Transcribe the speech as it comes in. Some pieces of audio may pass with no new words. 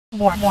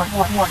Warning.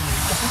 The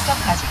system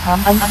has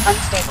become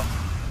unstable.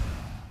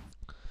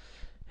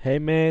 Hey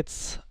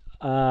mates,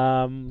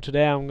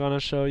 today I'm gonna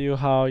show you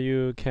how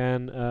you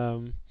can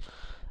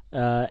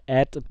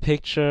add a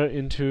picture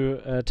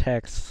into a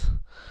text.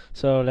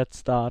 So let's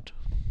start.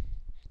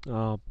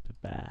 Oh,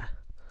 biBa.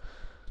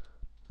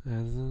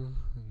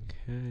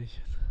 Okay.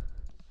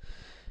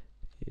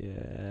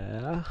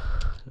 Yeah.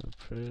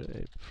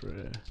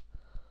 April.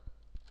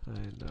 I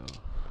know.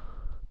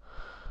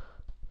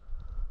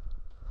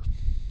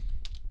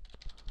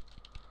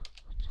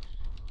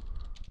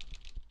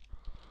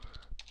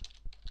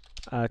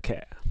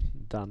 Okay,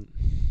 done.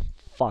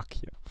 Fuck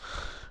you.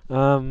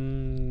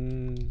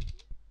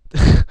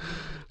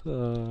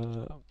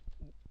 Uh,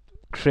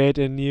 Create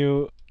a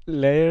new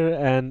layer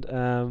and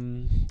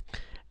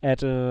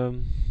add a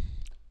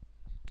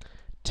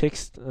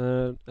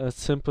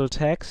simple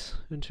text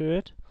into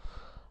it.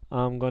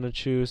 I'm gonna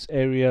choose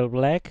Arial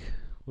Black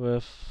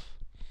with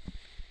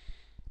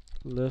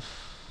live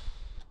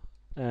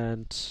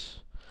and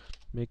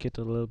make it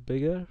a little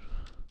bigger,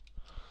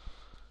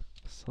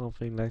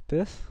 something like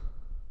this.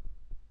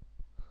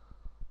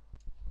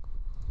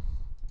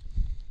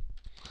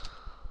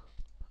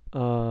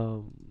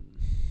 Um,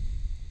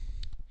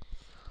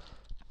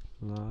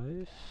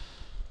 Live.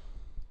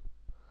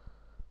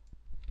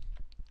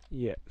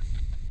 Yeah.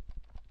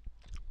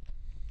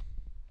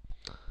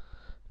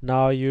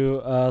 Now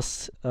you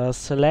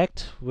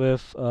select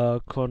with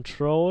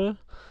control,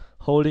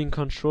 holding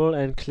control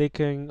and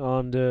clicking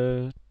on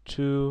the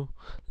two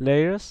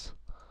layers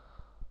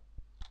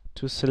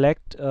to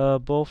select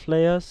both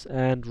layers,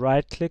 and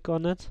right click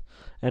on it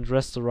and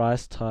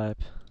rasterize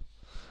type,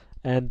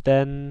 and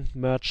then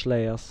merge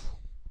layers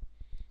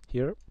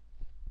here.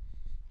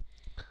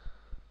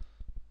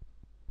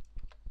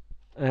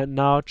 And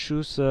now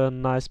choose a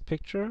nice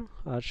picture.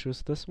 I'll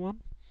choose this one.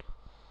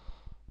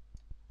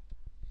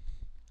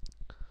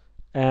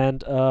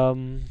 And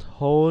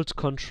hold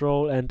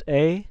Control and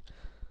A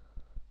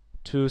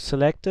to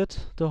select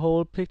it, the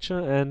whole picture,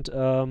 and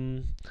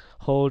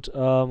hold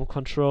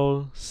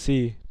Control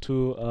C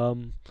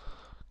to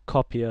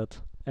copy it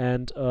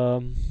and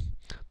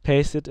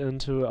paste it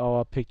into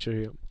our picture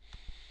here.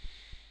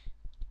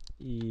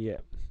 Yeah,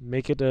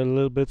 make it a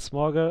little bit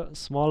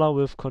smaller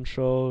with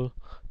Control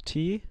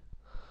T,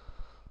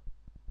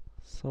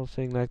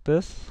 something like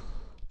this.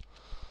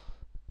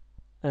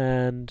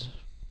 And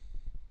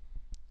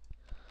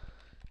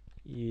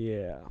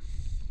yeah,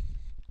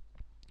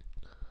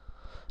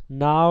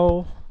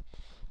 now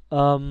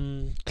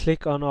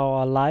click on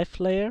our live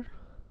layer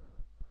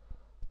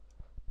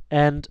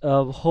and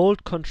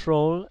hold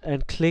control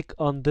and click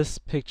on this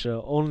picture,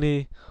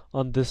 only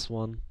on this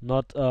one,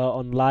 not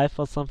on live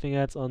or something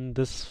else, on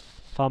this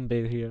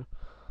thumbnail here,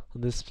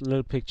 on this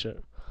little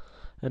picture.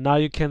 And now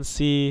you can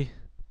see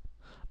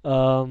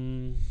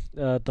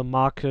the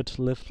market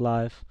live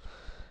live.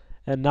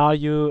 And now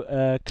you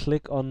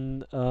click on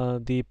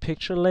the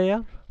picture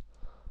layer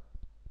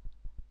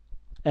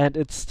and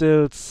it's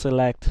still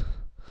select.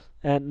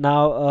 And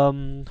now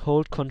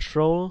hold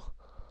control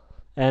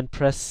and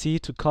press C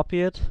to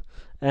copy it,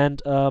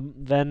 and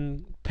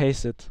then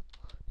paste it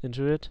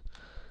into it.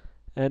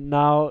 And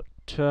now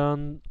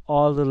turn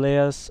all the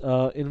layers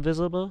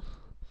invisible,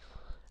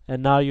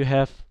 and now you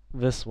have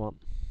this one,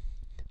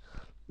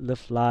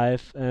 live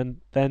live. And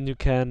then you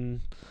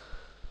can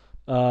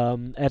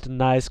add a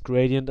nice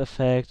gradient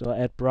effect or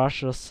add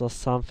brushes or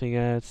something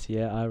else.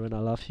 Yeah, Iron, I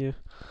love you.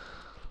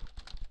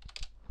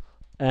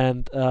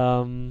 And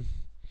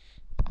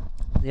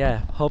yeah,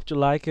 hope you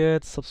like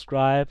it.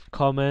 Subscribe,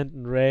 comment,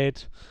 and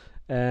rate,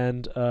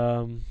 and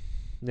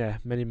yeah,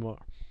 many more.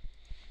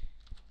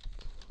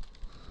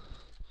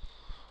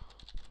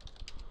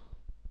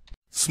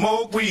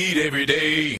 Smoke weed every day.